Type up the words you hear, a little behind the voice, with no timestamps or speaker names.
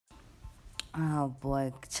Oh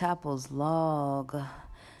boy, Chapel's log.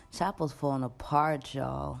 Chapel's falling apart,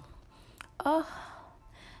 y'all. Oh,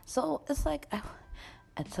 so it's like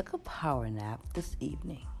I took a power nap this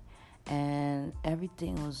evening, and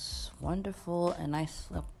everything was wonderful, and I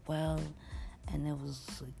slept well, and it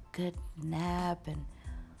was a good nap, and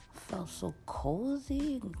felt so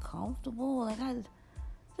cozy and comfortable. Like I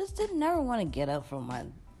just didn't never want to get up from my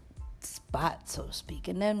spot, so to speak,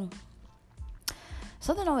 and then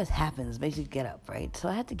something always happens, makes you get up, right? So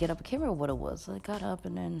I had to get up. I can't remember what it was. So I got up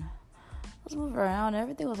and then I was moving around.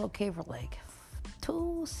 Everything was okay for like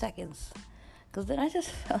 2 seconds. Because then I just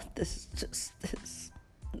felt this, just,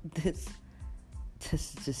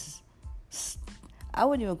 I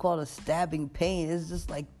wouldn't even call it a stabbing pain. It's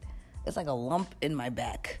like a lump in my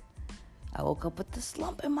back. I woke up with this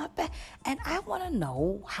lump in my back. And I want to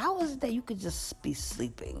know, how is it that you could just be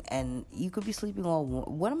sleeping and you could be sleeping all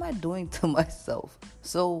warm? What am I doing to myself?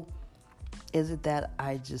 So, is it that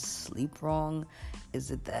I just sleep wrong? Is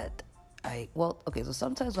it that so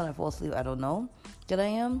sometimes when I fall asleep, I don't know that I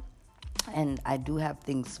am. And I do have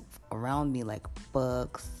things around me like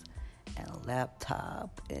books and a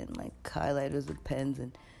laptop and like highlighters and pens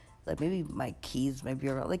and like maybe my keys maybe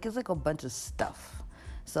around. Like it's like a bunch of stuff.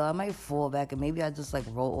 So I might fall back and maybe I just like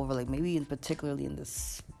roll over, like maybe particularly in the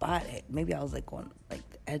spot. Maybe I was like on like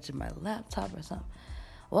the edge of my laptop or something.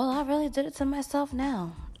 Well, I really did it to myself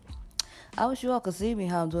now. I wish you all could see me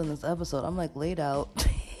how I'm doing this episode. I'm like laid out.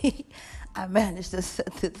 I managed to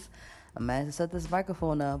set this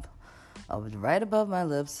microphone up. I was right above my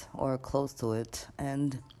lips or close to it,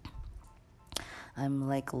 and I'm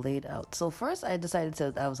like laid out. So first I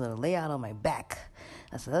decided I was gonna lay out on my back.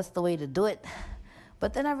 I said that's the way to do it.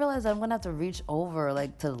 But then I realized I'm gonna have to reach over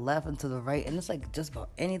like to the left and to the right, and it's like just about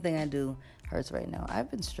anything I do hurts right now. I've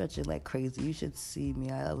been stretching like crazy. You should see me.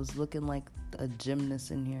 I was looking like a gymnast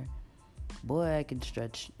in here. Boy, I can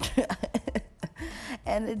stretch.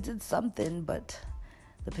 And it did something, but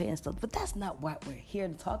the pain still. But that's not what we're here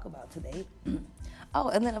to talk about today. Oh,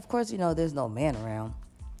 and then of course, there's no man around.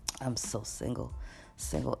 I'm so single.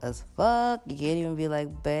 Single as fuck. You can't even be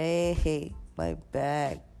like, babe, my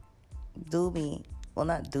back. Do me. Well,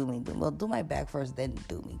 not do me. Well, do my back first, then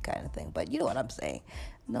do me kind of thing. But you know what I'm saying.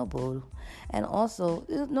 No boo. And also,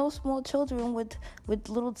 there's no small children with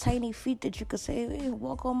little tiny feet that you could say, hey,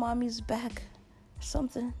 walk on mommy's back or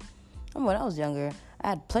something. When I was younger, I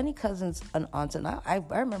had plenty cousins and aunts, and I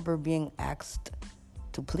remember being asked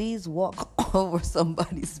to please walk over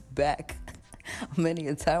somebody's back many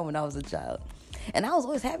a time when I was a child. And I was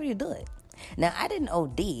always happy to do it. Now, I didn't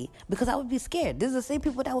OD because I would be scared. These are the same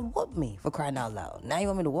people that would whoop me for crying out loud. Now you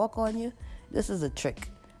want me to walk on you? This is a trick.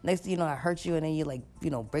 Next thing you know, I hurt you and then you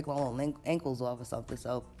break my little ankles off or something.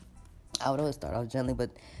 So I would always start off gently, but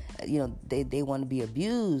they want to be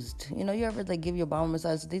abused. You ever like give your mom a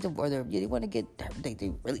massage? They want to get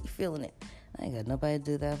they really feeling it. I ain't got nobody to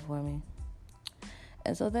do that for me.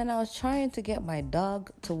 And so then I was trying to get my dog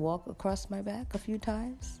to walk across my back a few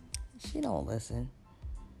times. She don't listen.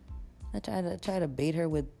 I try to bait her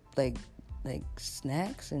with like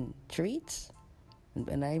snacks and treats,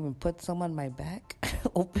 and I even put some on my back,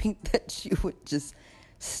 hoping that she would just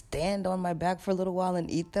stand on my back for a little while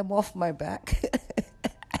and eat them off my back.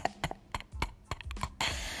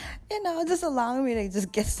 Just allowing me to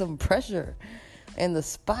just get some pressure in the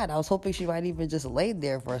spot. I was hoping she might even just lay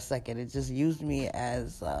there for a second and just use me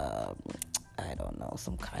as, I don't know,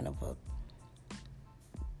 some kind of a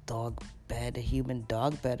dog bed, a human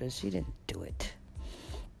dog bed. She didn't do it.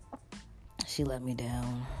 She let me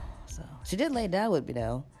down. So she did lay down with me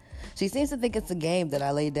though. She seems to think it's a game that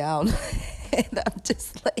I lay down and I'm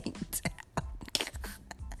just laying down.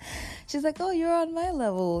 She's like, oh, you're on my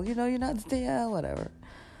level. You're not staying, whatever.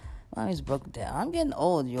 Mommy's broke down. I'm getting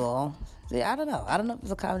old, y'all. See, I don't know. I don't know if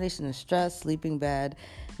it's a combination of stress, sleeping bad.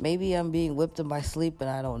 Maybe I'm being whipped in my sleep and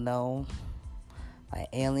I don't know. By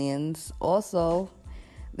aliens. Also,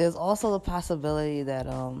 there's also the possibility that,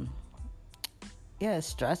 it's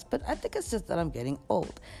stress, but I think it's just that I'm getting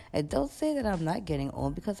old. And don't say that I'm not getting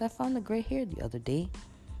old because I found a gray hair the other day.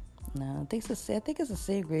 No, I think it's the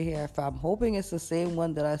same gray hair I found. I'm hoping it's the same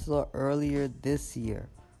one that I saw earlier this year.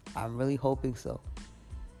 I'm really hoping so.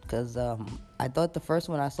 Because I thought the first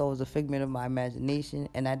one I saw was a figment of my imagination,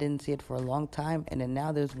 and I didn't see it for a long time, and then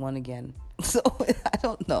now there's one again. So, I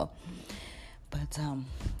don't know. But,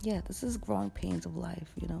 this is growing pains of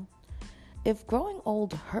life, If growing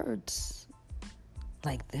old hurts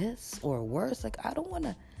like this or worse, like, I don't want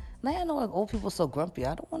to... Now I know, like, old people are so grumpy.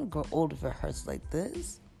 I don't want to grow old if it hurts like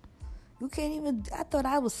this. You can't even... I thought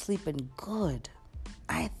I was sleeping good.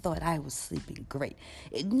 I thought I was sleeping great.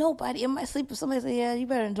 Nobody in my sleep, if somebody said, yeah, you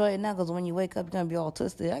better enjoy it now because when you wake up, you're going to be all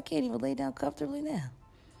twisted. I can't even lay down comfortably now,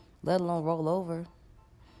 let alone roll over.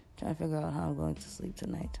 Trying to figure out how I'm going to sleep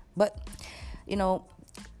tonight. But,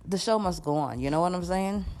 the show must go on. You know what I'm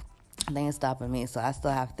saying? They ain't stopping me, so I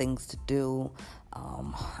still have things to do.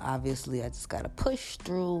 Obviously, I just got to push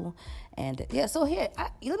through. And, yeah, so here,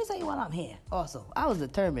 let me tell you why I'm here. Also, I was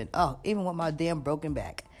determined. Even with my damn broken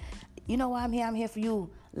back. You know why I'm here? I'm here for you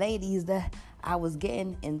ladies that I was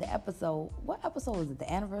getting in the episode. What episode was it?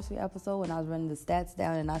 The anniversary episode when I was running the stats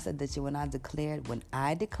down and I said that when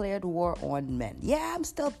I declared war on men. Yeah, I'm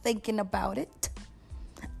still thinking about it.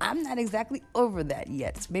 I'm not exactly over that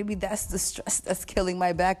yet. Maybe that's the stress that's killing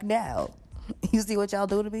my back now. You see what y'all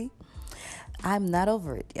do to me? I'm not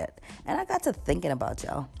over it yet. And I got to thinking about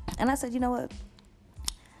y'all. And I said, you know what?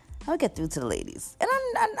 I'll get through to the ladies. And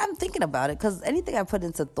I'm thinking about it because anything I put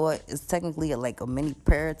into thought is technically like a mini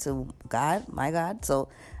prayer to God, my God. So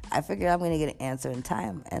I figured I'm going to get an answer in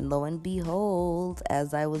time. And lo and behold,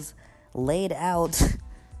 as I was laid out,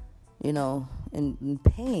 in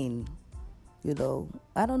pain,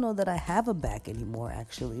 I don't know that I have a back anymore,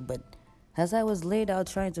 actually. But as I was laid out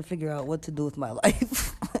trying to figure out what to do with my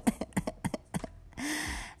life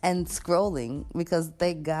and scrolling, because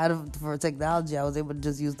thank God for technology, I was able to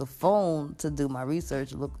just use the phone to do my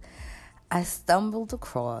research. Look, I stumbled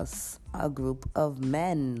across a group of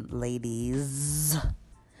men, ladies,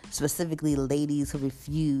 specifically ladies who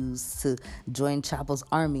refused to join Chapo's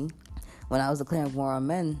army when I was declaring war on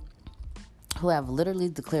men, who have literally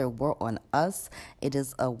declared war on us. It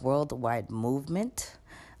is a worldwide movement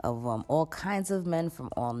of all kinds of men from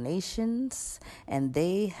all nations, and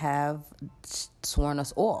they have sworn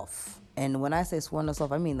us off. And when I say sworn us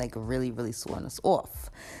off, I mean like really, really sworn us off.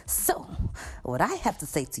 So what I have to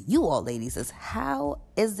say to you all, ladies, is how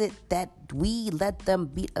is it that we let them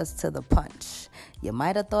beat us to the punch? You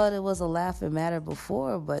might have thought it was a laughing matter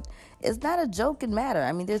before, but it's not a joking matter.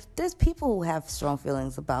 I mean, there's people who have strong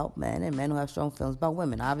feelings about men and men who have strong feelings about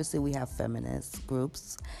women. Obviously, we have feminist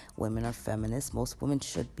groups. Women are feminists. Most women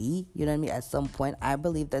should be. You know what I mean? At some point, I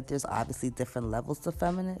believe that there's obviously different levels to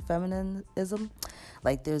feminism.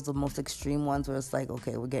 Like, there's the most extreme ones where it's like,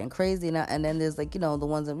 okay, we're getting crazy now. And then there's like, the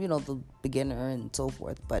ones that, the beginner and so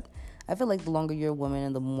forth. But I feel like the longer you're a woman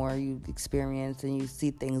and the more you experience and you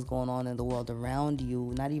see things going on in the world around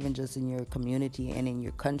you, not even just in your community and in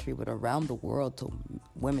your country, but around the world, to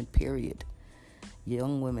women, period.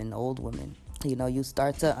 Young women, old women. You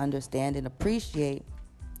start to understand and appreciate,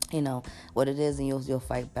 what it is, and you'll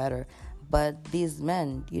fight better. But these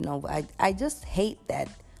men, I just hate that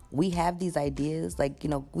we have these ideas. Like,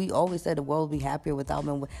 we always said the world would be happier without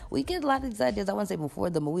men. We get a lot of these ideas, I wouldn't say before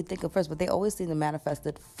them, but we think of first, but they always seem to manifest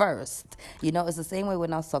it first. It's the same way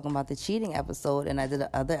when I was talking about the cheating episode, and I did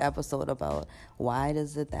another episode about why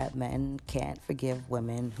is it that men can't forgive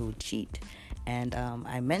women who cheat. And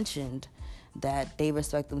I mentioned that they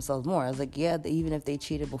respect themselves more. I was like, yeah, even if they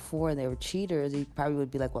cheated before and they were cheaters, they probably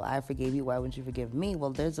would be like, well, I forgave you, why wouldn't you forgive me? Well,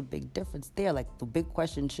 there's a big difference there. Like, the big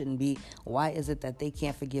question shouldn't be, why is it that they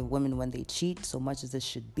can't forgive women when they cheat, so much as it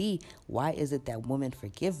should be, why is it that women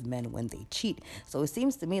forgive men when they cheat? So it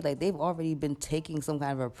seems to me like they've already been taking some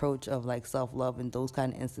kind of approach of like self-love in those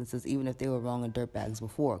kind of instances, even if they were wrong and dirtbags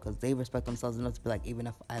before, because they respect themselves enough to be like, even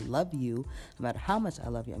if I love you, no matter how much I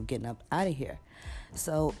love you, I'm getting up out of here.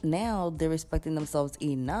 So now they're respecting themselves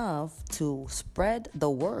enough to spread the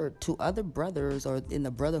word to other brothers, or in the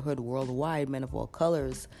brotherhood worldwide, men of all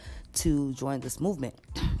colors, to join this movement.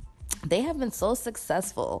 They have been so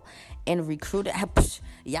successful in recruiting.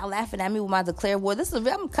 Y'all laughing at me with my declared war.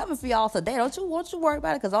 I'm coming for y'all today. Don't you worry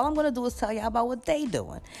about it, because all I'm going to do is tell y'all about what they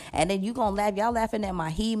doing. And then you going to laugh. Y'all laughing at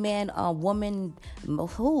my he-man, woman,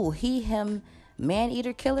 him,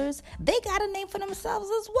 man-eater killers. They got a name for themselves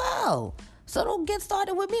as well. So don't get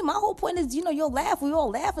started with me. My whole point is, you'll laugh. We all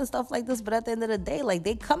laugh and stuff like this. But at the end of the day, like,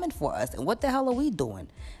 they coming for us. And what the hell are we doing?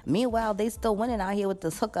 Meanwhile, they still winning out here with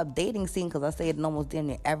this hookup dating scene, because I say it in almost damn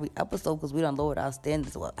near every episode, because we done lowered our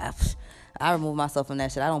standards. Well, I remove myself from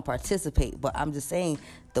that shit. I don't participate. But I'm just saying,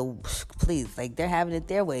 please, like, they're having it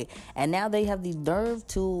their way. And now they have the nerve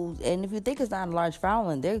to, and if you think it's not a large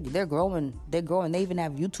following, they're growing. They're growing. They even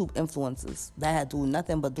have YouTube influencers that do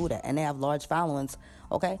nothing but do that. And they have large followings.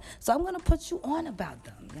 Okay, so I'm going to put you on about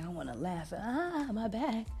them. Y'all want to laugh. My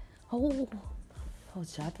back. Oh,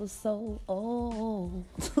 Chapo's so old.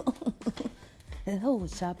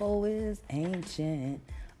 Chapo is ancient.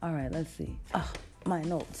 All right, let's see. My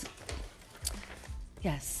notes.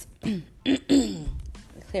 Yes.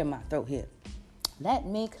 Clear my throat here. Let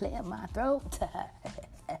me clear my throat.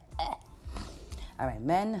 All right,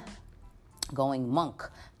 men. going monk.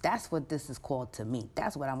 That's what this is called to me.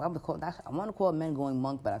 That's what I'm going to call. I want to call men going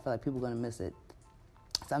monk, but I feel like people are going to miss it.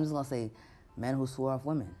 So I'm just going to say men who swore off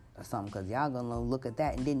women or something, because y'all going to look at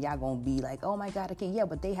that and then y'all going to be like, oh my God, I can't. Yeah,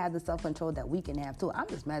 but they had the self-control that we can have too. I'm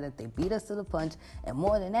just mad that they beat us to the punch, and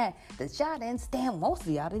more than that y'all didn't stand. Most of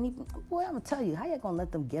y'all didn't even. Boy, I'm going to tell you, how y'all going to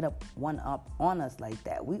let them get up on us like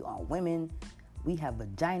that? We are women. We have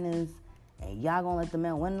vaginas, and y'all going to let the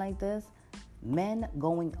men win like this? Men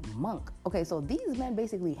going monk. Okay, so these men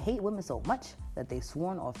basically hate women so much that they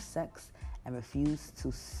sworn off sex and refuse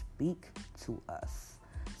to speak to us.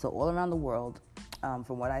 So all around the world,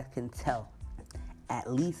 from what I can tell,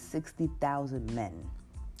 at least 60,000 men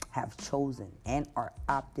have chosen and are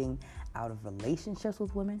opting out of relationships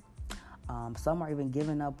with women. Some are even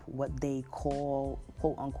giving up what they call,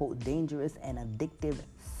 quote unquote, dangerous and addictive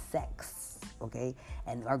sex, okay,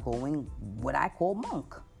 and are going what I call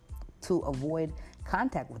monk to avoid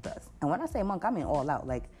contact with us. And when I say monk, I mean all out.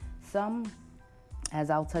 Like some, as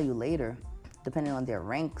I'll tell you later, depending on their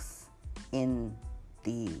ranks in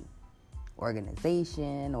the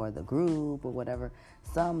organization or the group or whatever,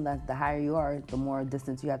 some, that the higher you are, the more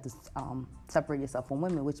distance you have to separate yourself from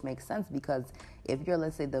women, which makes sense, because if you're,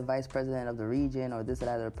 let's say, the vice president of the region or this or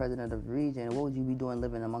that, or the president of the region, what would you be doing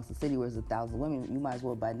living amongst a city where there's 1,000 women? You might as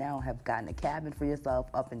well by now have gotten a cabin for yourself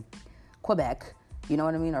up in Quebec, you know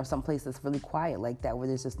what I mean, or some place that's really quiet like that, where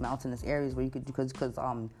there's just mountainous areas where you could, because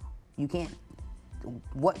you can't.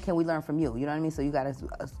 What can we learn from you? You know what I mean? So you got to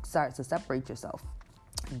start to separate yourself,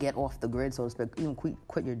 get off the grid, so to speak, even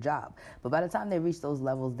quit your job. But by the time they reach those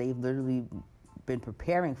levels, they've literally been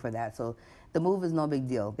preparing for that. So the move is no big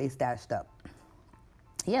deal. They stashed up.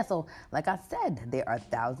 Yeah, so like I said, there are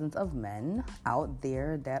thousands of men out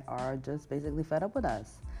there that are just basically fed up with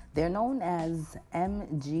us. They're known as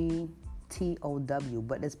MGTOW,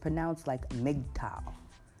 but it's pronounced like MGTOW,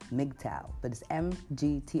 but it's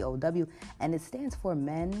MGTOW, and it stands for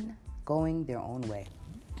Men Going Their Own Way.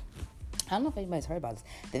 I don't know if anybody's heard about this.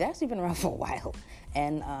 They've actually been around for a while,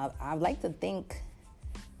 and I'd like to think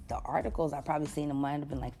the articles I've probably seen them might have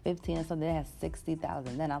been like 15 or something. They have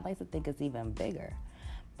 60,000. Then I'd like to think it's even bigger.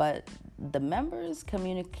 But the members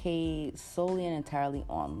communicate solely and entirely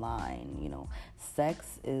online. You know,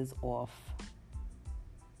 sex is off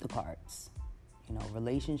the cards. You know,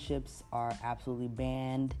 relationships are absolutely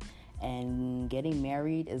banned, and getting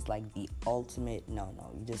married is like the ultimate no.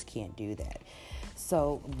 You just can't do that.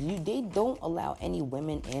 So they don't allow any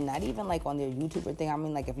women in, not even like on their YouTuber thing. I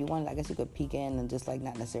mean, like if you wanted, I guess you could peek in and just like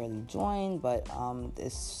not necessarily join, but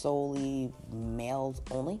it's solely males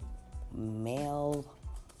only, male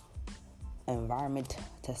environment,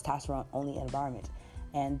 testosterone only environment.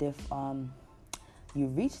 And if you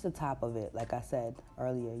reach the top of it, like I said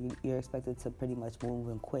earlier, you're expected to pretty much move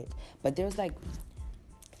and quit. But there's like,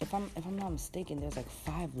 if I'm not mistaken, there's like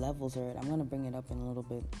 5 levels of it. I'm gonna bring it up in a little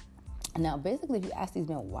bit. Now, basically, if you ask these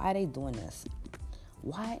men why are they doing this,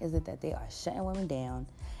 why is it that they are shutting women down?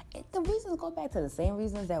 The reasons go back to the same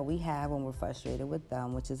reasons that we have when we're frustrated with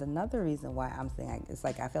them, which is another reason why I'm saying it's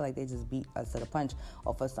like I feel like they just beat us to the punch.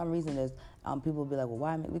 Or for some reason, there's people will be like, well,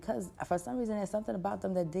 why? Because for some reason, there's something about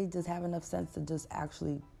them that they just have enough sense to just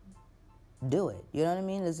actually do it. You know what I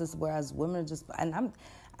mean? It's just, whereas women are just, and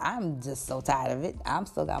I'm just so tired of it. I'm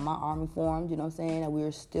still got my army formed, you know what I'm saying? And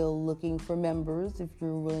we're still looking for members if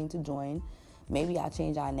you're willing to join. Maybe I'll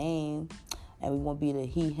change our name and we won't be the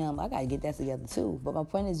he, him. I got to get that together too. But my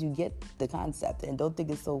point is, you get the concept and don't think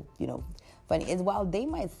it's so, funny. And while they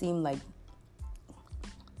might seem like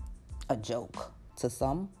a joke to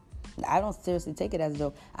some, I don't seriously take it as a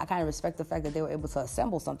joke. I kind of respect the fact that they were able to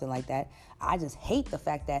assemble something like that. I just hate the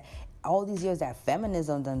fact that all these years that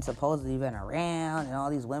feminism done supposedly been around, and all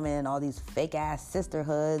these women, all these fake-ass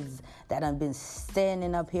sisterhoods that done been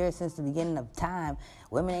standing up here since the beginning of time,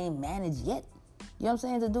 women ain't managed yet. You know what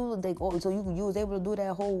I'm saying? To do, so you was able to do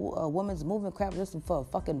that whole women's movement crap just for a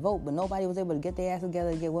fucking vote, but nobody was able to get their ass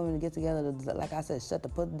together, get women to get together to, like I said, shut the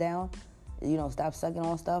put down. Stop sucking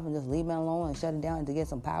on stuff and just leave it alone and shut it down and to get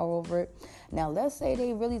some power over it. Now, let's say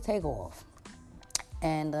they really take off.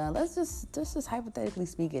 And let's just hypothetically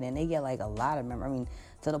speaking, and they get like a lot of members. I mean,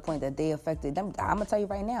 to the point that they affected them. I'm going to tell you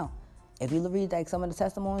right now, if you read like some of the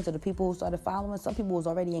testimonies of the people who started following, some people was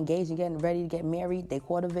already engaged and getting ready to get married. They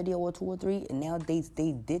caught a video or 2 or 3, and now they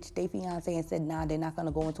ditched their fiance and said, nah, they're not going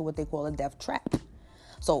to go into what they call a death trap.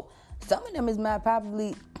 So some of them is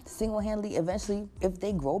probably single-handedly, eventually, if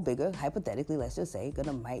they grow bigger, hypothetically, let's just say,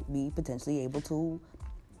 might be potentially able to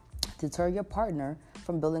deter your partner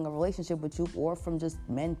from building a relationship with you, or from just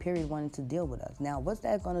men, period, wanting to deal with us. Now, what's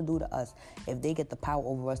that going to do to us if they get the power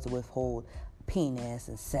over us to withhold penis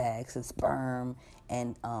and sex and sperm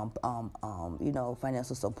and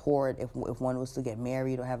financial support if one was to get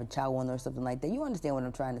married or have a child one or something like that. You understand what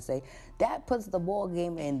I'm trying to say? That puts the ball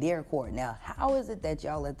game in their court. Now, how is it that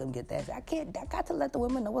y'all let them get that? I got to let the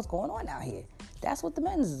women know what's going on out here. That's what the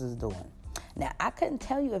men's is doing. Now, I couldn't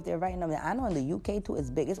tell you if they're right. I know in the UK too, it's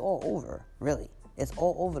big. It's all over, really. It's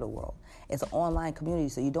all over the world. It's an online community,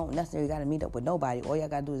 so you don't necessarily got to meet up with nobody. All y'all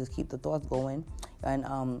got to do is just keep the thoughts going. And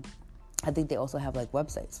I think they also have like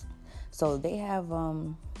websites. So they have,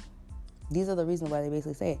 these are the reasons why they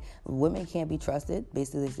basically say it. Women can't be trusted.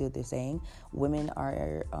 Basically, they see what they're saying. Women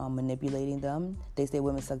are manipulating them. They say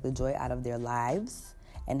women suck the joy out of their lives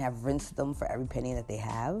and have rinsed them for every penny that they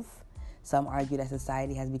have. Some argue that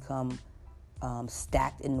society has become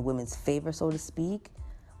stacked in women's favor, so to speak.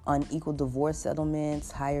 Unequal divorce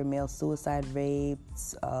settlements, higher male suicide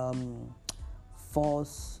rates,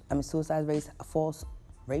 false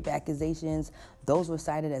rape accusations. Those were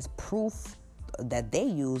cited as proof that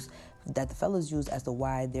the fellas use as to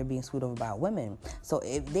why they're being screwed over by women. So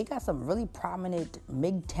if they got some really prominent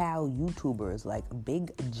MGTOW YouTubers like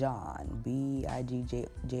Big John,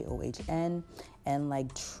 BIGJOHN, and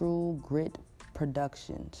like True Grit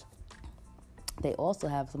Productions. They also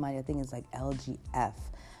have somebody, I think it's like LGF.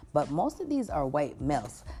 But most of these are white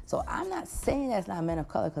males. So I'm not saying that's not men of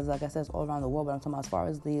color, because like I said, it's all around the world. But I'm talking about as far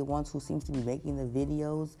as the ones who seems to be making the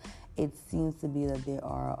videos, it seems to be that they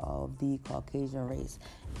are of the Caucasian race.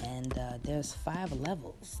 And there's 5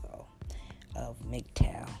 levels, though, of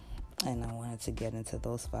MGTOW. And I wanted to get into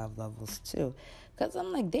those 5 levels, too. Because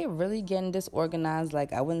I'm like, they're really getting disorganized.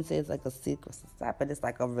 Like, I wouldn't say it's like a secret society, but it's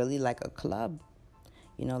like a club.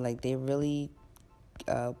 Like they really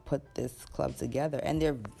put this club together, and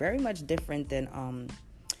they're very much different than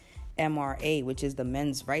MRA, which is the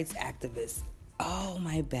men's rights activists. Oh,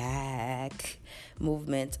 my back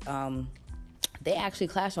movement. They actually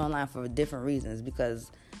clash online for different reasons,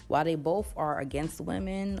 because while they both are against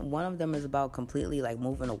women, one of them is about completely like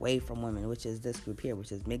moving away from women, which is this group here,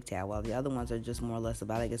 which is MGTOW, while the other ones are just more or less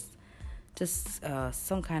about, I guess, just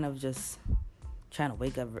some kind of just trying to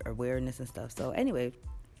wake up awareness and stuff. So anyway,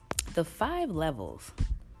 the 5 levels.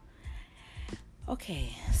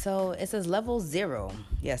 Okay, so it says level 0.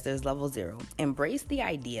 Yes, there's level 0. Embrace the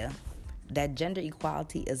idea that gender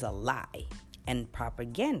equality is a lie and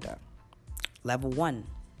propaganda. Level 1.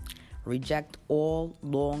 Reject all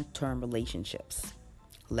long-term relationships.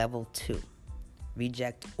 Level 2.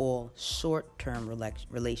 Reject all short-term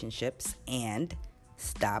relationships and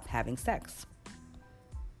stop having sex.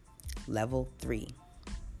 Level 3.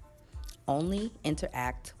 Only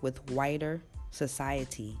interact with wider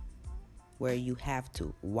society where you have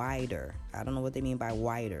to. Wider. I don't know what they mean by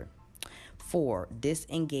wider. 4.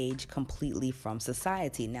 Disengage completely from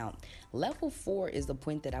society. Now, level 4 is the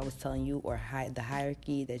point that I was telling you, or the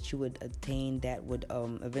hierarchy that you would attain that would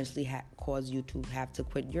eventually cause you to have to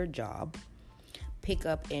quit your job, pick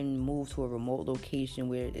up and move to a remote location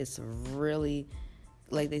where it's really,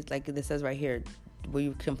 like it says right here, where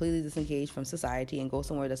you completely disengage from society and go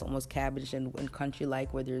somewhere that's almost cabin and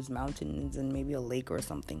country-like, where there's mountains and maybe a lake or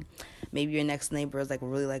something. Maybe your next neighbor is like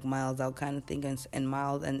really like miles out kind of thing, and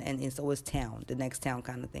miles, and so is town, the next town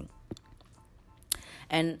kind of thing.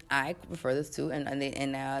 And I prefer this too, and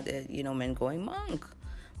now men going monk,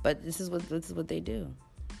 but this is what they do.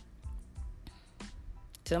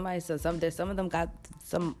 Somebody said some of them got,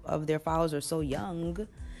 some of their followers are so young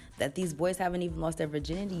that these boys haven't even lost their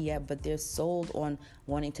virginity yet, but they're sold on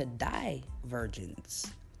wanting to die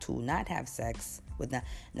virgins, to not have sex with them.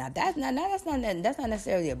 Now that's not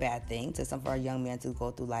necessarily a bad thing to some of our young men to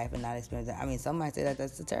go through life and not experience that. I mean, some might say that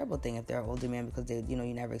that's a terrible thing if they're older men, because they, you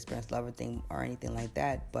never experienced love or thing or anything like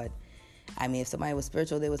that. But I mean, if somebody was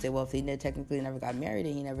spiritual, they would say, well, if he technically never got married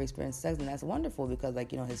and he never experienced sex, then that's wonderful, because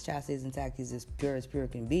his chastity is intact. He's as pure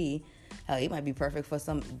can be. Hell, he might be perfect for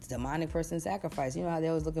some demonic person's sacrifice. You know how they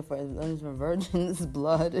always looking for virgins,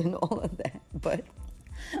 blood, and all of that. But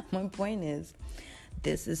my point is,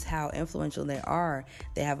 this is how influential they are.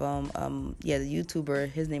 They have the YouTuber,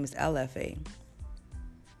 his name is LFA.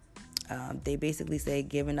 They basically say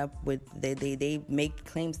giving up with they make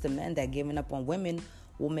claims to men that giving up on women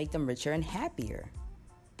will make them richer and happier.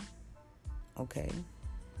 Okay.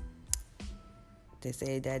 They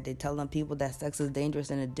say that they tell them people that sex is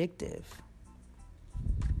dangerous and addictive.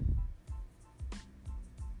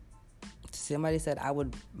 Somebody said, I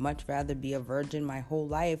would much rather be a virgin my whole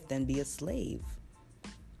life than be a slave.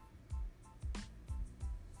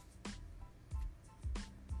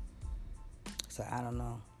 So I don't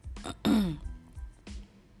know.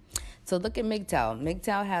 So look at MGTOW.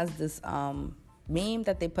 MGTOW has this meme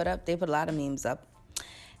that they put up. They put a lot of memes up.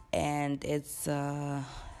 and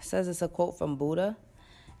says it's a quote from Buddha,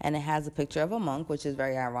 and it has a picture of a monk, which is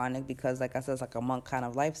very ironic because, like I said, it's like a monk kind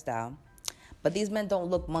of lifestyle. But these men don't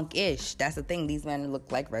look monkish. That's the thing. These men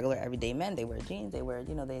look like regular everyday men. They wear jeans. They wear,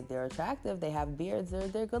 they're attractive. They have beards.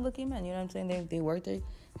 They're good looking men. You know what I'm saying? They work. They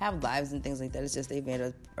have lives and things like that. It's just they've made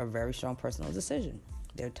a very strong personal decision.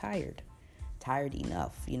 They're tired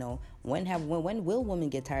enough. When will women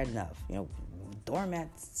get tired enough?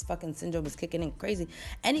 Doormat's fucking syndrome is kicking in crazy.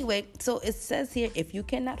 Anyway, so it says here, if you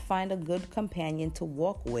cannot find a good companion to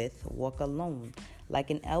walk with, walk alone. Like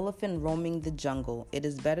an elephant roaming the jungle, it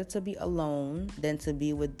is better to be alone than to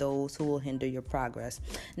be with those who will hinder your progress.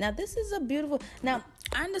 Now, this is a beautiful... Now,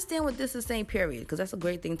 I understand what this is saying, period, because that's a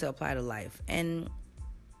great thing to apply to life. And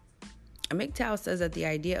MGTOW says that the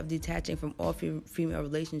idea of detaching from all female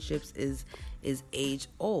relationships is age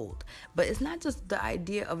old. But it's not just the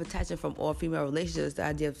idea of attaching from all female relationships, it's the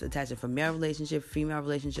idea of attaching from male relationships, female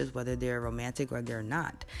relationships, whether they're romantic or they're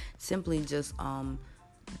not. Simply just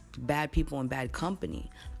bad people and bad company.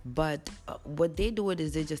 But what they do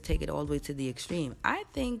is they just take it all the way to the extreme. I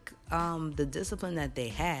think the discipline that they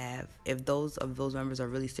have, if those members are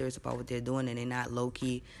really serious about what they're doing and they're not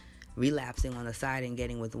low-key relapsing on the side and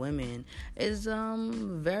getting with women, is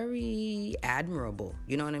very admirable.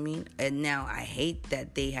 You know what I mean? And now I hate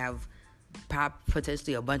that they have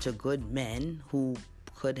potentially a bunch of good men who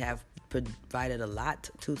could have provided a lot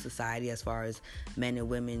to society as far as men and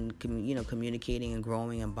women communicating and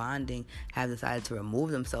growing and bonding, have decided to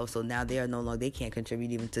remove themselves. So now they can't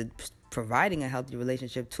contribute even to providing a healthy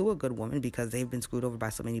relationship to a good woman because they've been screwed over by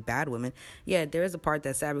so many bad women. Yeah, there is a part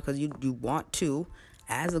that's sad because you want to,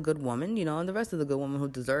 as a good woman, and the rest of the good women who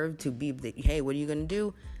deserve to be, hey, what are you going to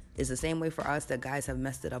do? It's the same way for us that guys have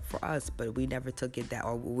messed it up for us, but we never took it that,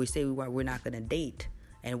 or we say we're not going to date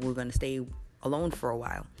and we're going to stay alone for a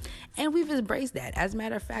while. And we've embraced that. As a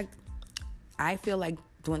matter of fact, I feel like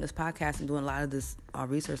doing this podcast and doing a lot of this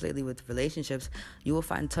research lately with relationships, you will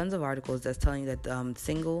find tons of articles that's telling you that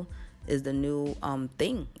single is the new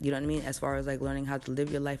thing, you know what I mean, as far as like learning how to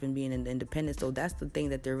live your life and being independent. So that's the thing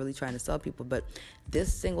that they're really trying to sell people. But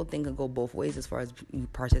this single thing can go both ways, as far as you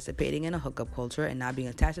participating in a hookup culture and not being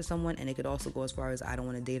attached to someone, and it could also go as far as I don't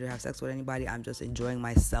want to date or have sex with anybody, I'm just enjoying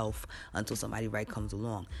myself until somebody right comes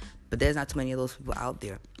along. But there's not too many of those people out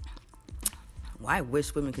there. Well, I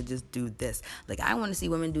wish women could just do this. Like, I want to see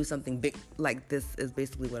women do something big like this, is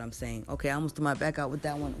basically what I'm saying. Okay, I almost threw my back out with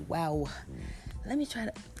that one. Wow. Let me try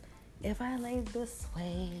to... If I lay this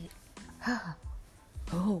way...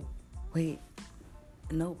 Oh, wait.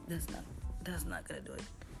 Nope, that's not going to do it.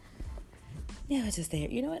 Yeah, it's just there.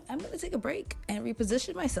 You know what? I'm going to take a break and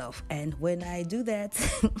reposition myself. And when I do that,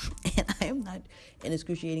 and I am not in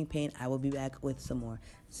excruciating pain, I will be back with some more.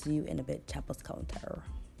 See you in a bit. Chapel's counter.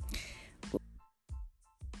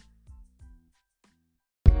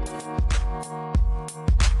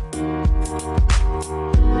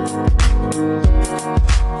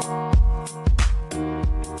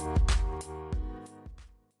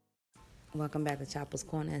 Welcome back to Chapo's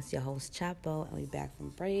Corner. It's your host Chapo, and we're back from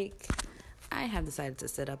break. I have decided to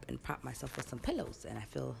sit up and prop myself with some pillows, and I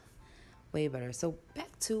feel way better. So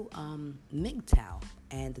back to MGTOW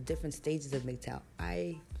and the different stages of MGTOW.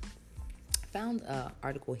 I found an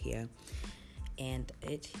article here, and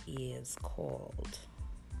it is called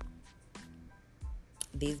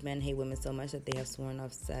 "These Men Hate Women So Much That They Have Sworn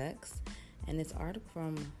Off Sex," and it's an article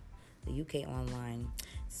from the UK Online.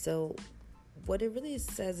 So what it really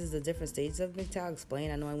says is the different stages of MGTOW.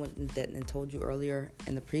 Explain. I know I went and told you earlier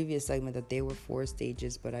in the previous segment that there were 4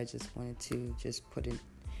 stages, but I just wanted to just put it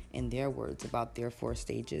in their words about their 4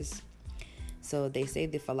 stages. So they say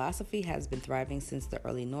the philosophy has been thriving since the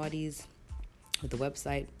early noughties, with a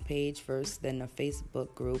website page first, then a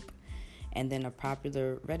Facebook group, and then a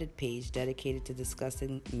popular Reddit page dedicated to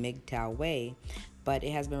discussing MGTOW way. But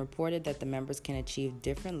it has been reported that the members can achieve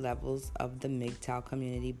different levels of the MGTOW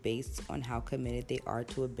community based on how committed they are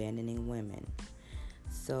to abandoning women.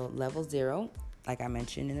 So level 0, like I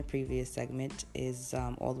mentioned in the previous segment, is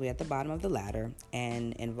all the way at the bottom of the ladder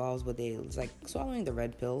and involves it's like swallowing the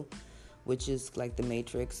red pill, which is like the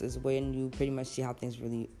Matrix, is when you pretty much see how things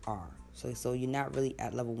really are. So you're not really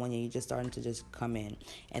at level 1 yet, you're just starting to just come in.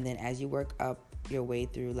 And then as you work up your way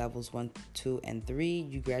through levels 1, 2, and 3,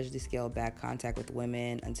 you gradually scale back contact with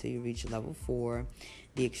women until you reach level 4,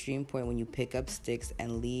 the extreme point when you pick up sticks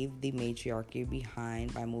and leave the matriarchy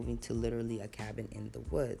behind by moving to literally a cabin in the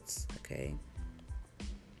woods. Okay?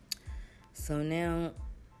 So now,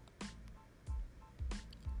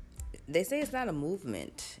 they say it's not a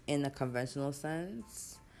movement in the conventional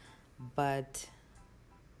sense, but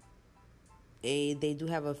They do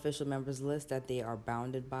have an official members list that they are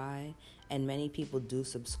bounded by, and many people do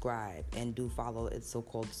subscribe and do follow its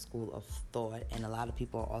so-called school of thought, and a lot of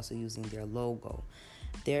people are also using their logo.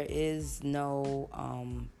 There is no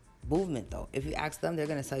movement, though. If you ask them, they're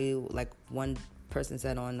going to tell you, like one person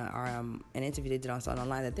said on an interview they did on Sun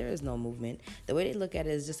Online, that there is no movement. The way they look at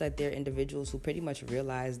it is just like they're individuals who pretty much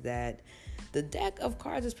realize that the deck of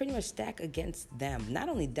cards is pretty much stacked against them. Not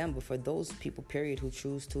only them, but for those people, period, who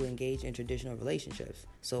choose to engage in traditional relationships.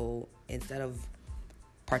 So instead of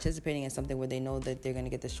participating in something where they know that they're going to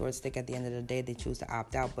get the short stick at the end of the day, they choose to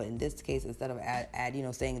opt out. But in this case, instead of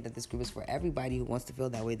saying that this group is for everybody who wants to feel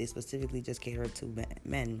that way, they specifically just cater to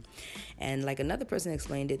men. And like another person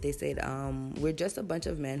explained it, they said, we're just a bunch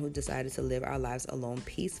of men who decided to live our lives alone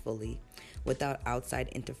peacefully without outside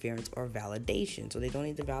interference or validation. So they don't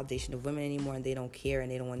need the validation of women anymore, and they don't care, and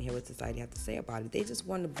they don't want to hear what society has to say about it. They just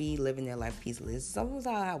want to be living their life peacefully. It's almost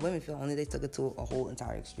how women feel, only they took it to a whole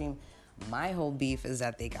entire extreme. My whole beef is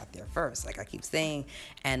that they got there first, like I keep saying.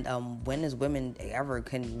 And when is women ever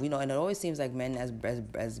can, and it always seems like men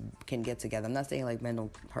as can get together. I'm not saying like men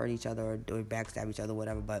don't hurt each other or backstab each other,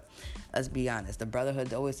 whatever, but let's be honest, the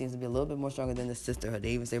brotherhood always seems to be a little bit more stronger than the sisterhood.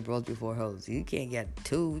 They even say bros before hoes. You can't get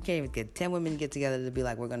you can't even get 10 women to get together to be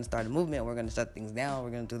like, we're going to start a movement, we're going to shut things down,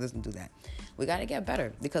 we're going to do this and do that. We got to get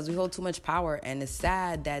better because we hold too much power, and it's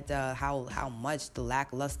sad that how much the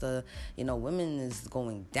lackluster women is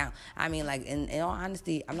going down. I mean, like in all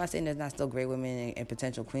honesty, I'm not saying there's not still great women and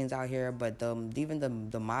potential queens out here, but even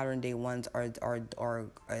the modern day ones are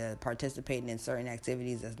participating in certain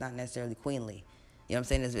activities that's not necessarily queenly. You know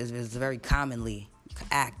what I'm saying? It's very commonly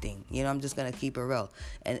acting. I'm just gonna keep it real,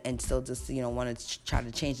 and still just want to try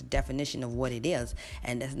to change the definition of what it is,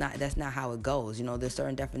 and that's not how it goes. There's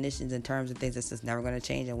certain definitions and terms and things that's just never gonna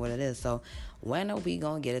change in what it is. So when are we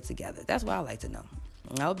gonna get it together? That's what I like to know.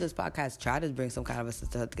 I hope this podcast try to bring some kind of a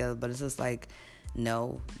sisterhood together, but it's just like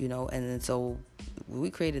no, and then so we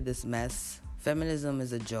created this mess. Feminism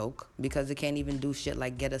is a joke because it can't even do shit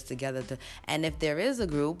like get us together to. And if there is a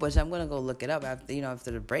group, which I'm gonna go look it up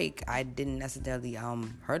after the break, I didn't necessarily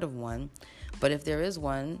heard of one, but if there is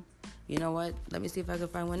one, you know what? Let me see if I can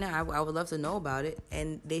find one now. I would love to know about it,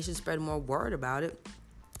 and they should spread more word about it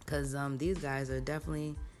because these guys are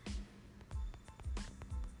definitely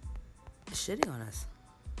shitting on us.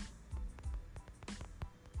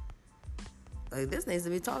 Like, this needs to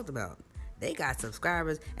be talked about. They got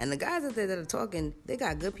subscribers, and the guys out there that are talking, they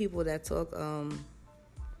got good people that talk. I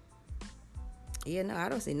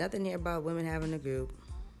don't see nothing here about women having a group.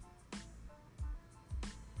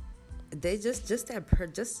 They just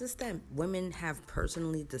that women have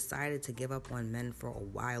personally decided to give up on men for a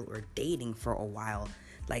while, or dating for a while,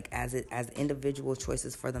 like as individual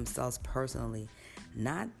choices for themselves personally,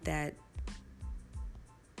 not that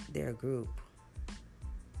they're a group.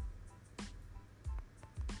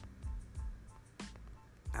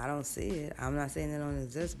 I don't see it. I'm not saying it don't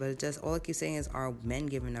exist, but it just all I keep saying is, are men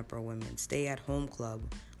giving up or women? Stay at home club.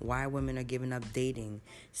 Why women are giving up dating.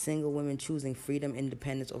 Single women choosing freedom,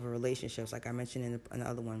 independence over relationships, like I mentioned in the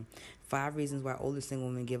other one. 5 reasons why older single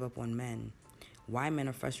women give up on men. Why men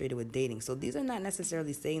are frustrated with dating. So these are not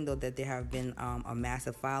necessarily saying, though, that there have been a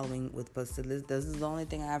massive following with, but this is the only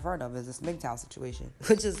thing I've heard of is the MGTOW situation,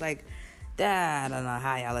 which is like, I don't know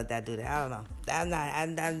how y'all let that do that. I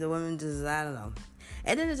don't know. The women just, I don't know.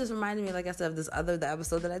 And then it just reminded me, like I said, of the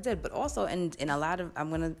episode that I did. But also, in a lot of,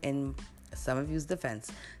 in some of you's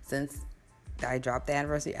defense, since I dropped the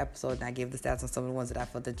anniversary episode and I gave the stats on some of the ones that I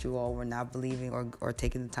felt that you all were not believing or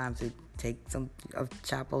taking the time to take some of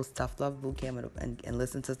Chapo's Tough Love Boot Camp and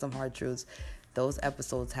listen to some hard truths. Those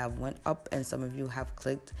episodes have went up, and some of you have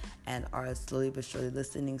clicked and are slowly but surely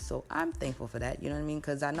listening. So I'm thankful for that. You know what I mean?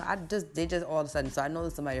 Because I know they just all of a sudden. So I know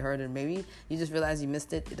that somebody heard it. Maybe you just realized you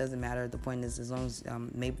missed it. It doesn't matter. The point is, as long as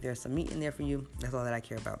maybe there's some meat in there for you, that's all that I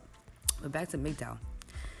care about. But back to MGTOW,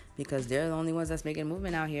 because they're the only ones that's making a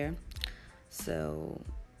movement out here. So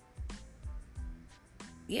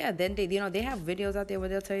yeah, then they have videos out there where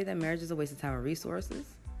they'll tell you that marriage is a waste of time and resources.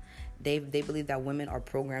 They believe that women are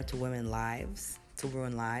programmed to ruin lives.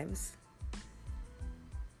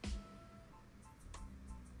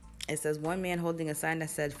 It says one man holding a sign that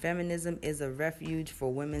said, "Feminism is a refuge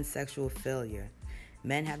for women's sexual failure.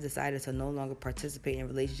 Men have decided to no longer participate in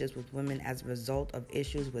relationships with women as a result of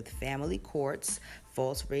issues with family courts,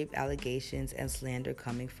 false rape allegations, and slander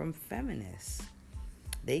coming from feminists."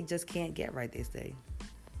 They just can't get right, they say.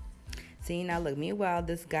 See, now look, meanwhile,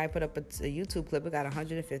 this guy put up a YouTube clip. It got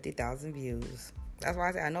 150,000 views. That's why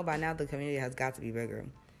I say I know by now the community has got to be bigger.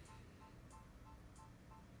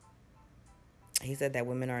 He said that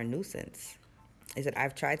women are a nuisance. He said,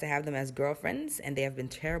 I've tried to have them as girlfriends, and they have been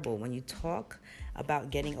terrible. When you talk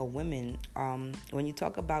about getting a woman,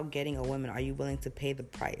 are you willing to pay the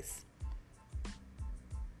price?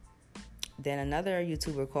 Then another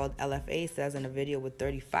YouTuber called LFA says in a video with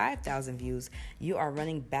 35,000 views, you are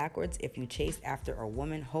running backwards if you chase after a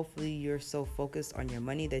woman. Hopefully you're so focused on your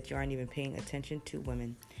money that you aren't even paying attention to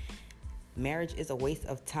women. Marriage is a waste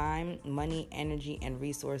of time, money, energy, and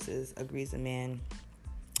resources, agrees a man.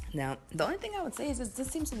 Now, the only thing I would say is this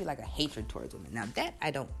seems to be like a hatred towards women. Now, that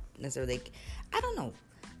I don't necessarily, I don't know.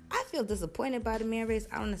 I feel disappointed by the man race.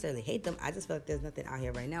 I don't necessarily hate them. I just feel like there's nothing out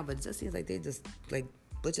here right now. But it just seems like they just, like,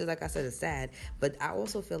 which is, like I said, is sad. But I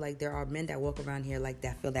also feel like there are men that walk around here like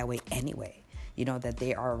that feel that way anyway. You know, that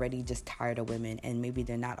they are already just tired of women. And maybe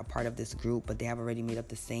they're not a part of this group, but they have already made up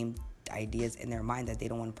the same ideas in their mind that they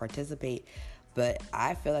don't want to participate. But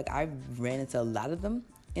I feel like I've ran into a lot of them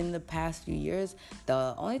in the past few years.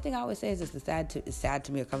 The only thing I would say is just it's sad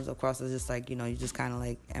to me. It comes across as just like, you know, you just kind of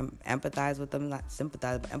like empathize with them, not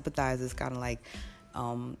sympathize, but empathize is kind of like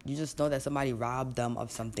you just know that somebody robbed them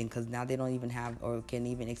of something, because now they don't even have or can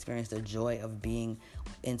even experience the joy of being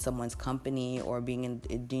in someone's company or being in,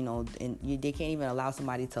 you know, they can't even allow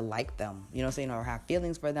somebody to like them, you know what I'm saying, or have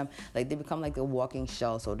feelings for them. Like, they become like a walking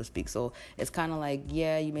shell, so to speak. So it's kind of like,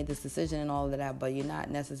 yeah, you made this decision and all of that, but you're not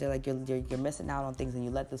necessarily like you're missing out on things, and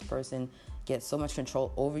you let this person get so much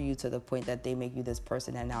control over you to the point that they make you this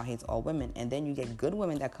person that now hates all women. And then you get good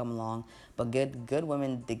women that come along, but good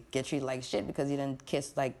women that get treated like shit because you didn't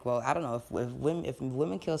kiss, like, well, I don't know, if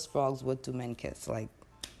women kiss frogs, what do men kiss? Like,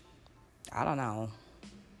 I don't know.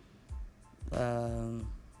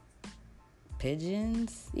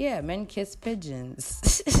 Pigeons? Yeah, men kiss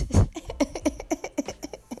pigeons.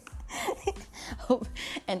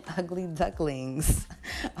 And ugly ducklings.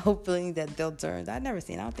 Hoping that they'll turn. I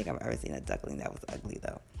don't think I've ever seen a duckling that was ugly,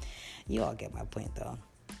 though. You all get my point, though.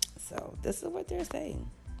 So this is what they're saying.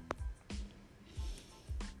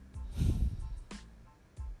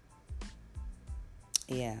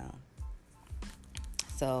 Yeah.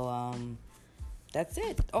 So that's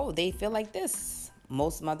it. Oh, they feel like this.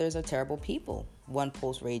 Most mothers are terrible people. One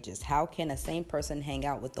post rages. How can a sane person hang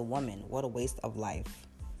out with a woman? What a waste of life.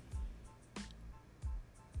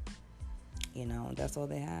 You know, that's all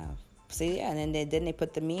they have. See, yeah, and then they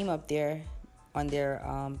put the meme up there on their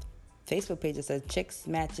Facebook page that says, chicks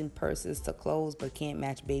matching purses to clothes but can't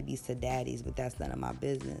match babies to daddies, but that's none of my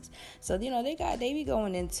business. So, you know, they be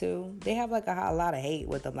going into, they have like a lot of hate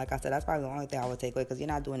with them. Like I said, that's probably the only thing I would take away, because you're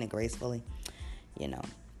not doing it gracefully. You know,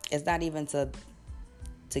 it's not even to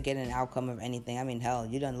get an outcome of anything. I mean, hell,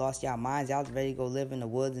 you done lost y'all minds. Y'all ready to go live in the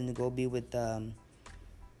woods and to go be with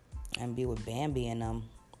Bambi and them.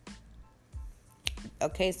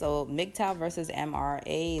 Okay, so MGTOW versus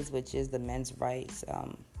MRAs, which is the men's rights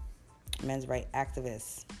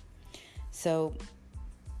activists. So,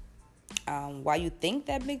 while you think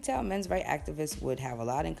that MGTOW, men's rights activists, would have a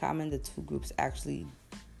lot in common, the two groups actually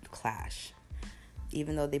clash.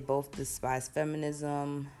 Even though they both despise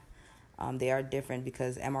feminism, they are different,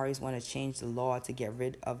 because MRAs want to change the law to get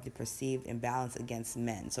rid of the perceived imbalance against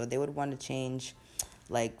men. So they would want to change,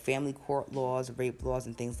 like, family court laws, rape laws,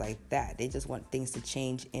 and things like that. They just want things to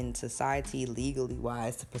change in society, legally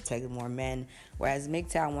wise, to protect more men, whereas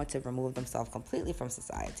MGTOW want to remove themselves completely from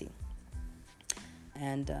society.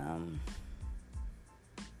 And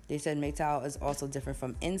they said MGTOW is also different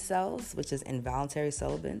from incels, which is involuntary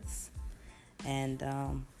celibates, and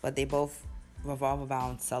but they both revolve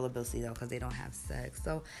around celibacy, though, because they don't have sex.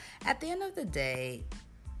 So at the end of the day,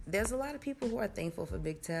 there's a lot of people who are thankful for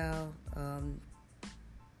MGTOW.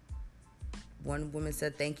 One woman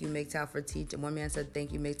said, thank you, MGTOW, for teaching. One man said,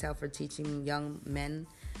 thank you, MGTOW, for teaching young men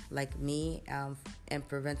like me and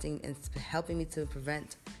helping me to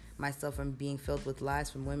prevent myself from being filled with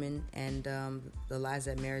lies from women and the lies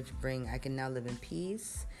that marriage bring. I can now live in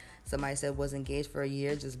peace. Somebody said, was engaged for a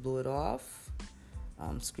year, just blew it off.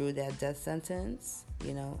 Screw that death sentence,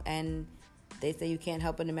 you know. And they say you can't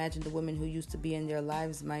help but imagine the women who used to be in their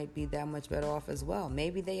lives might be that much better off as well.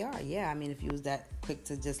 Maybe they are. Yeah, I mean, if you was that quick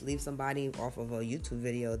to just leave somebody off of a YouTube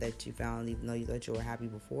video that you found, even though you thought you were happy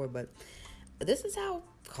before. But this is how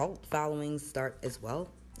cult followings start as well.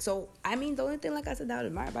 So, I mean, the only thing, like I said, I would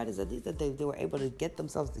admire about it is at least that they were able to get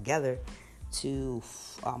themselves together to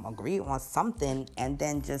agree on something, and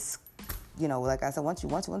then just, you know, like I said, once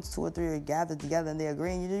two or three are gathered together and they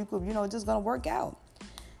agree, you know, it's just going to work out.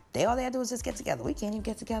 All they had to do is just get together. We can't even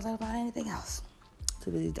get together about anything else.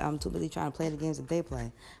 Too busy trying to play the games that they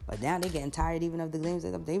play. But now they're getting tired even of the games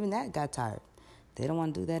that even that got tired. They don't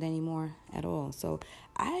want to do that anymore at all. So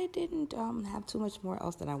I didn't have too much more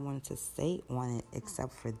else that I wanted to say on it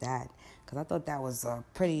except for that, because I thought that was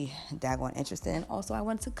pretty daggone interesting. And also I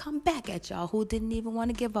wanted to come back at y'all who didn't even want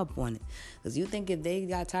to give up on it, because you think if they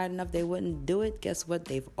got tired enough they wouldn't do it. Guess what?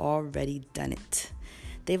 They've already done it.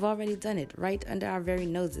 They've already done it right under our very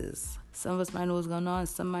noses. Some of us might know what's going on,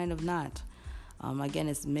 some might have not. Again,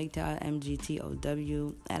 it's MGTOW,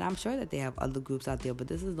 MGTOW, and I'm sure that they have other groups out there, but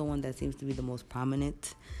this is the one that seems to be the most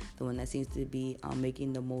prominent, the one that seems to be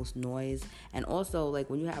making the most noise. And also, like,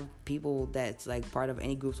 when you have people that's like part of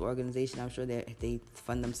any group's organization, I'm sure that they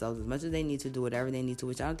fund themselves as much as they need to, do whatever they need to,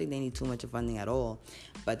 which I don't think they need too much of funding at all,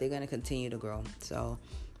 but they're going to continue to grow. So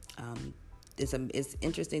it's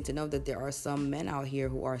interesting to know that there are some men out here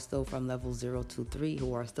who are still from level 0 to 3,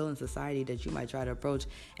 who are still in society that you might try to approach,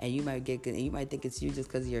 and you might think it's you just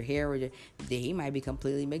because of your hair, or he might be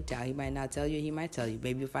completely MGTOW. He might not tell you. He might tell you.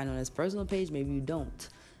 Maybe you'll find on his personal page. Maybe you don't.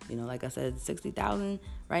 You know, like I said, 60,000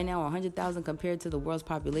 right now, or 100,000 compared to the world's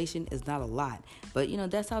population is not a lot. But you know,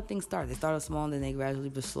 that's how things start. They start small, and then they gradually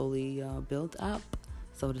but slowly build up,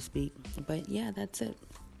 so to speak. But yeah, that's it.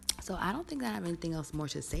 So I don't think I have anything else more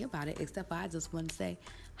to say about it, except for I just want to say,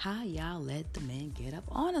 how y'all let the men get up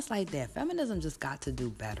on us like that? Feminism just got to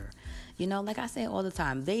do better. You know, like I say all the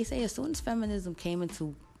time, they say as soon as feminism came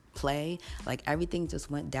into play, like everything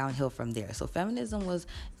just went downhill from there. So feminism was,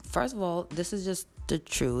 first of all, this is just the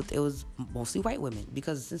truth, it was mostly white women,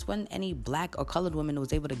 because since when any black or colored woman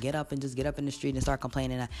was able to get up and just get up in the street and start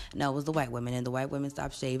complaining? No, it was the white women, and the white women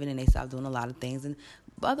stopped shaving and they stopped doing a lot of things, and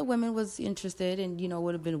other women was interested, and you know,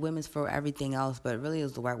 would have been women's for everything else, but really it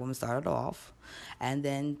was the white women started off, and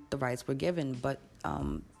then the rights were given. But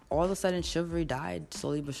all of a sudden chivalry died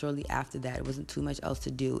slowly but surely after that. It wasn't too much else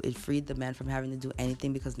to do. It freed the men from having to do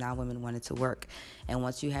anything, because now women wanted to work. And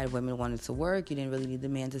once you had women wanted to work, you didn't really need the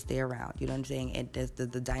man to stay around. You know what I'm saying?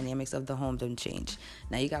 The dynamics of the home didn't change.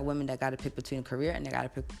 Now you got women that got to pick between a career and they got to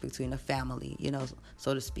pick between a family, you know,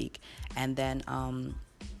 so to speak. And then,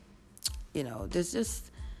 you know, there's just...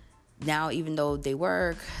 Now, even though they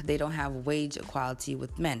work, they don't have wage equality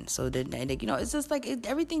with men. So, you know, it's just like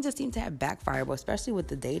everything just seems to have backfired, but especially with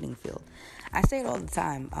the dating field. I say it all the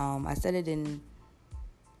time. I said it in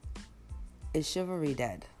Is Chivalry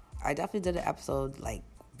Dead? I definitely did an episode like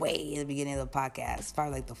way in the beginning of the podcast,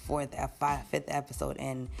 probably like the fifth episode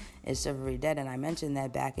in Is Chivalry Dead? And I mentioned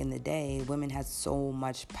that back in the day, women had so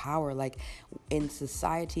much power, like in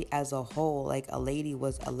society as a whole. Like a lady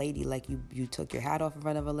was a lady, like you took your hat off in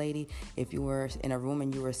front of a lady. If you were in a room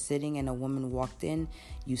and you were sitting and a woman walked in,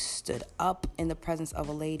 you stood up in the presence of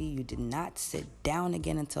a lady. You did not sit down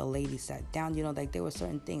again until a lady sat down. You know, like there were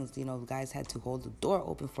certain things, you know, guys had to hold the door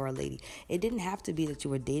open for a lady. It didn't have to be that you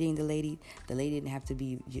were dating the lady. The lady didn't have to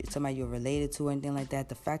be somebody you're related to or anything like that.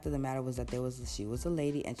 The fact of the matter was that she was a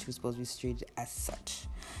lady, and she was supposed to be treated as such.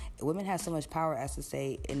 Women have so much power as to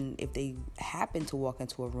say, and if they happen to walk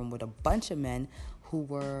into a room with a bunch of men who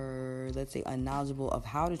were, let's say, unknowledgeable of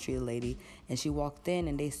how to treat a lady, and she walked in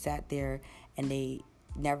and they sat there and they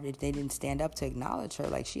didn't stand up to acknowledge her,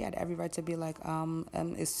 like she had every right to be like,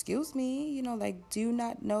 excuse me, you know, like, do you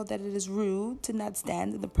not know that it is rude to not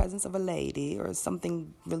stand in the presence of a lady, or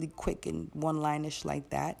something really quick and one-line-ish like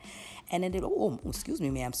that. And then excuse me,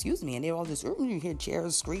 ma'am, excuse me, and they all just, you hear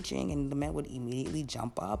chairs screeching, and the men would immediately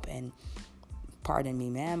jump up and, pardon me,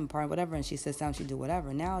 ma'am, pardon whatever, and she sits down, she do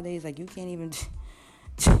whatever. Nowadays, like, you can't even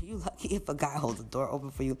you lucky if a guy holds the door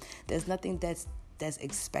open for you. There's nothing that's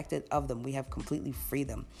expected of them. We have completely freed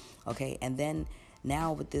them, okay? And then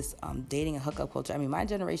now with this dating and hookup culture, I mean, my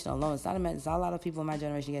generation alone, it's not a lot of people in my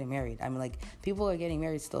generation getting married. I mean, like, people are getting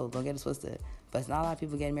married still, don't get it twisted, but it's not a lot of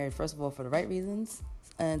people getting married, first of all, for the right reasons,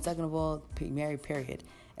 and second of all, married, period.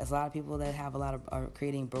 It's a lot of people that have are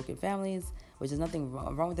creating broken families, which is nothing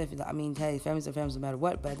wrong with that. I mean, hey, families are families no matter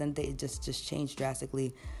what, but then they just changed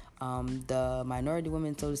drastically. The minority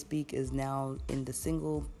women, so to speak, is now in the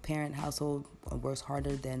single parent household, works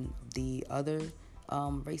harder than the other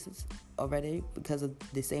races already, because of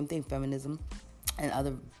the same thing, feminism and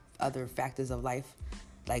other factors of life,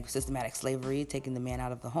 like systematic slavery, taking the man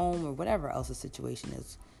out of the home, or whatever else the situation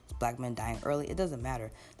is. Black men dying early, it doesn't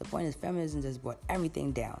matter. The point is, feminism just brought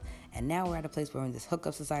everything down, and now we're at a place where we're in this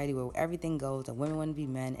hookup society where everything goes, and women want to be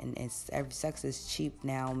men, and every sex is cheap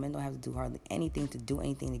now. Men don't have to do hardly anything to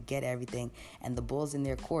get everything, and the ball's in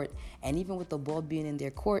their court. And even with the ball being in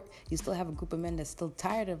their court, you still have a group of men that's still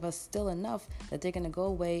tired of us still enough that they're gonna go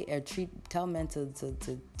away or tell men to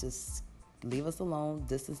just leave us alone,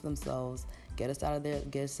 distance themselves, get us out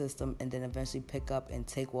of their system, and then eventually pick up and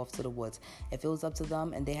take off to the woods. If it was up to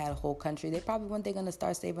them and they had a whole country, they probably weren't they going to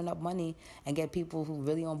start saving up money and get people who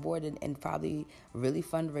really on board and probably really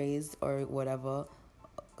fundraise or whatever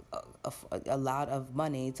a lot of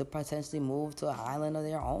money to potentially move to an island of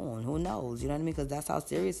their own. Who knows? You know what I mean? Because that's how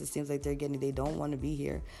serious it seems like they're getting. They don't want to be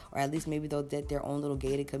here. Or at least maybe they'll get their own little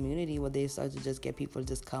gated community where they start to just get people to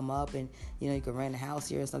just come up and, you can rent a house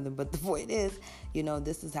here or something. But the point is,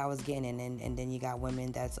 this is how it's getting. And then you got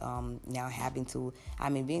women that's now having to,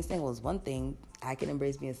 being single is one thing. I can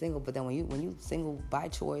embrace being single, but then when you single by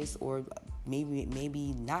choice, or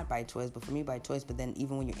maybe not by choice, but for me by choice, but then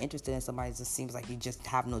even when you're interested in somebody, it just seems like you just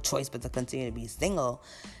have no choice but to continue to be single.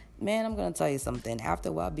 Man, I'm gonna tell you something. After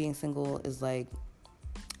a while, being single is like,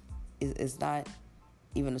 it's not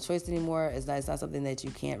even a choice anymore. It's not something that you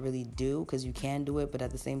can't really do, because you can do it, but at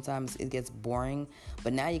the same time, it gets boring.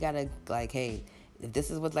 But now you gotta, like, hey, if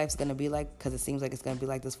this is what life's going to be like, because it seems like it's going to be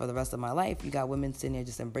like this for the rest of my life, you got women sitting there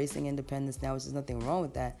just embracing independence now, which is nothing wrong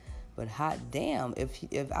with that. But hot damn, if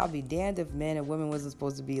I'll be damned if men and women wasn't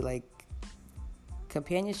supposed to be like,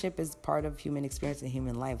 companionship is part of human experience and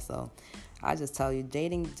human life. So I just tell you,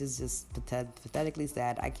 dating is just pathetically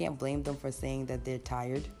sad. I can't blame them for saying that they're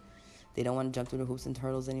tired. They don't want to jump through the hoops and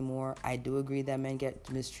hurdles anymore. I do agree that men get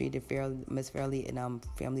mistreated fairly in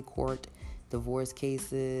family court, divorce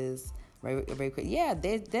cases. Very quick. Yeah,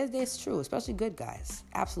 that's true, especially good guys.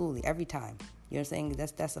 Absolutely, every time. You know what I'm saying?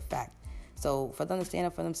 That's a fact. So for them to stand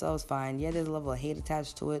up for themselves, fine. Yeah, there's a level of hate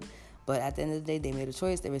attached to it, but at the end of the day, they made a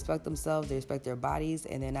choice. They respect themselves. They respect their bodies,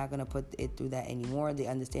 and they're not going to put it through that anymore. They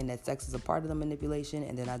understand that sex is a part of the manipulation,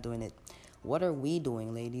 and they're not doing it. What are we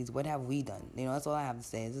doing, ladies? What have we done? That's all I have to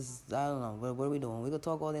say. I don't know. What are we doing? We could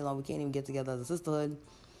talk all day long. We can't even get together as a sisterhood.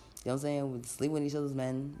 You know what I'm saying? We sleep with each other's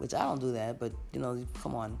men, which I don't do that, but,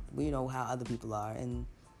 come on. We know how other people are, and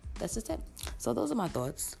that's just it. So those are my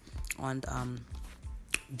thoughts on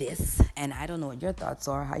this, and I don't know what your thoughts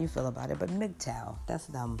are, how you feel about it, but MGTOW, that's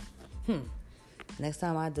them. Next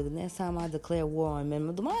time I declare war on men,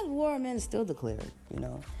 my war on men is still declared,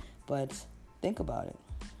 but think about it.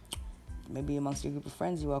 Maybe amongst your group of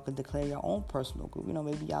friends, you all could declare your own personal group.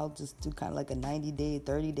 Maybe y'all just do kind of like a 90-day,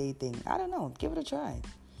 30-day thing. I don't know. Give it a try.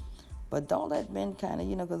 But don't let men kind of,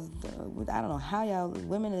 because I don't know how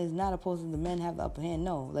women is not opposed to the men have the upper hand.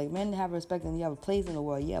 No, like men have respect and you have a place in the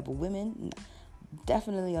world, yeah, but women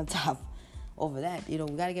definitely on top over that. We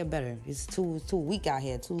got to get better. It's too weak out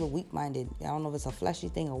here, too weak-minded. I don't know if it's a fleshy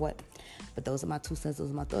thing or what. But those are my 2 cents.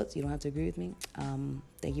 Those are my thoughts. You don't have to agree with me.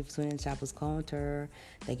 Thank you for tuning in to Chapel's Corner.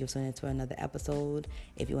 Thank you for tuning in to another episode.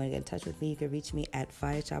 If you want to get in touch with me, you can reach me at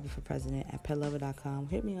FireChapel4President at petlover.com.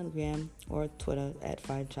 Hit me on the gram or Twitter at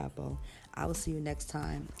FireChapel. I will see you next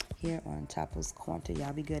time here on Chapel's Corner.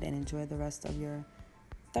 Y'all be good and enjoy the rest of your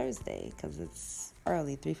Thursday, because it's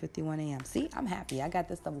early, 3:51 a.m. See, I'm happy. I got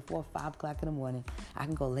this done before 5 o'clock in the morning. I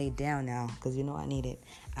can go lay down now because I need it.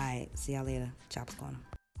 All right, see y'all later. Chapel's Corner.